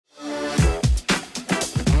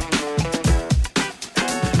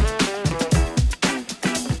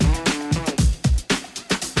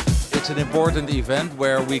important event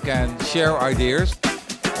where we can share ideas.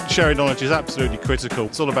 Sharing knowledge is absolutely critical.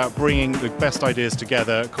 It's all about bringing the best ideas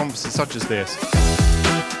together at conferences such as this.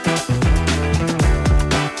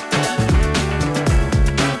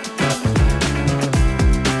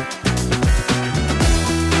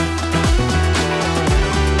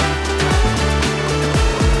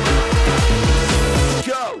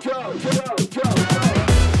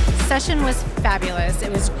 The session was fabulous.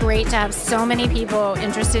 It was great to have so many people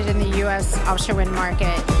interested in the US offshore wind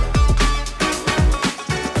market.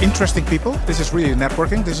 Interesting people. This is really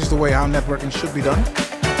networking. This is the way how networking should be done.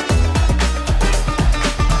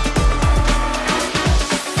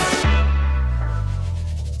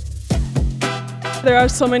 There are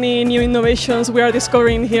so many new innovations we are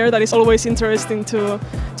discovering here that it's always interesting to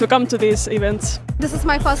come to these events. This is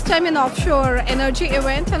my first time in Offshore Energy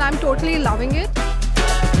event and I'm totally loving it.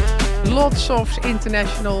 Lots of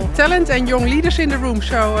international talent and young leaders in the room,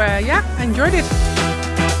 so yeah, I enjoyed it.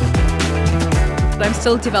 I'm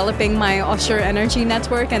still developing my offshore energy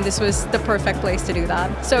network and this was the perfect place to do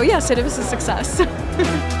that. So yes, it was a success.